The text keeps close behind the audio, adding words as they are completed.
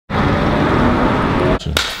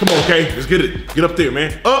Come on, Kay, let's get it. Get up there,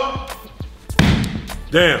 man. Up,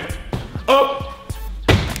 down, up,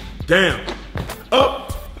 down,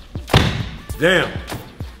 up, down,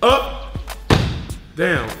 up,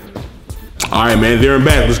 down. All right, man, there and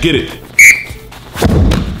back. Let's get it.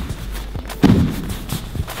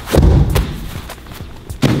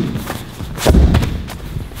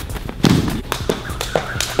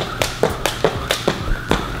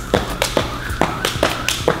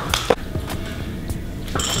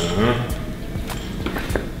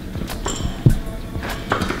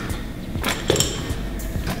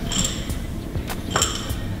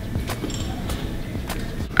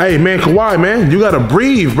 Hey man, KAWHI man, you gotta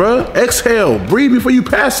breathe, bro. Exhale, breathe before you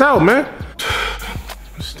pass out, man.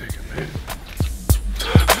 I'm sticking, man.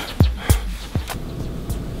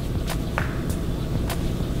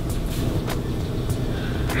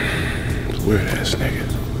 Weird ass nigga.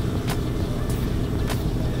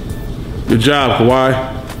 Good job, KAWHI.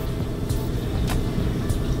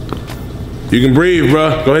 You can breathe,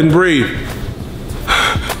 bro. Go ahead and breathe.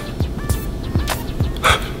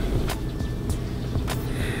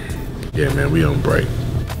 Yeah, man, we on break.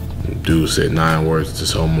 Dude said 9 words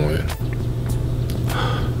this whole morning.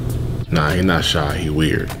 Nah, he not shy, he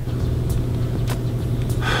weird.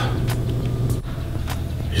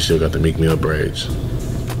 He still got the Meek Mill braids.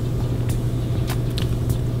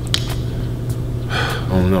 I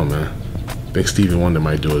don't know, man. I think Stevie Wonder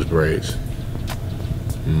might do his braids.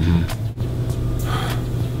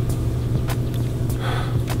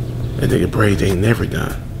 That nigga braids ain't never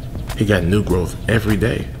done. He got new growth every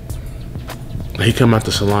day. He come out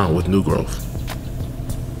the salon with new growth.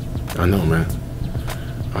 I know, man.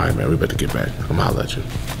 All right, man, we better get back. I'm gonna holler at you.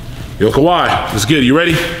 Yo, KAWHI, let's get it. You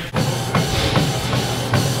ready?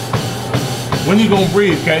 When you gonna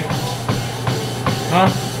breathe, Kay? Huh?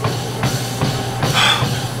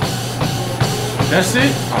 That's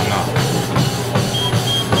it? Oh, no.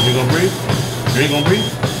 You gonna breathe? You ain't gonna breathe?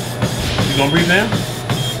 You gonna breathe now?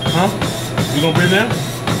 Huh? You gonna breathe now?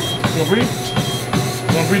 You gonna breathe?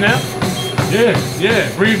 You gonna breathe now? Yeah,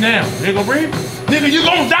 yeah, breathe now. You ain't gonna breathe? Nigga, you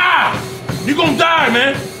gonna die! You gonna die,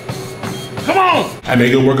 man! Come on! I made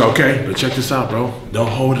a good workout, okay? But check this out, bro. Don't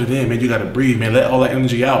hold it in, man. You gotta breathe, man. Let all that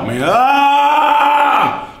energy out, man.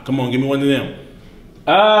 Ah! Come on, give me one of them.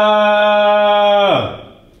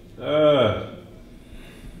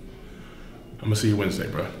 I'm gonna see you Wednesday,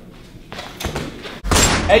 bro.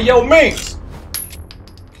 Hey, yo, Minks!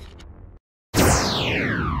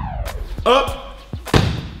 Up,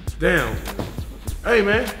 down. Hey,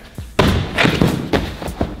 man.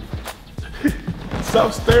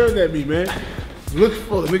 Stop staring at me, man. Look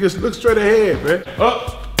for niggas. Look straight ahead, man.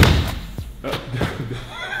 Up.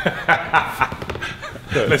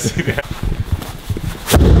 Let's see that.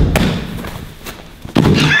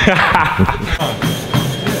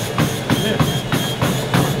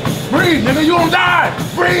 Breathe, nigga. You gonna die.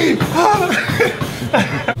 Breathe.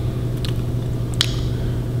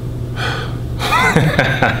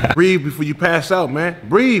 Breathe before you pass out, man.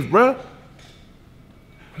 Breathe, bruh.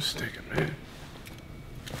 I'm sticking, man.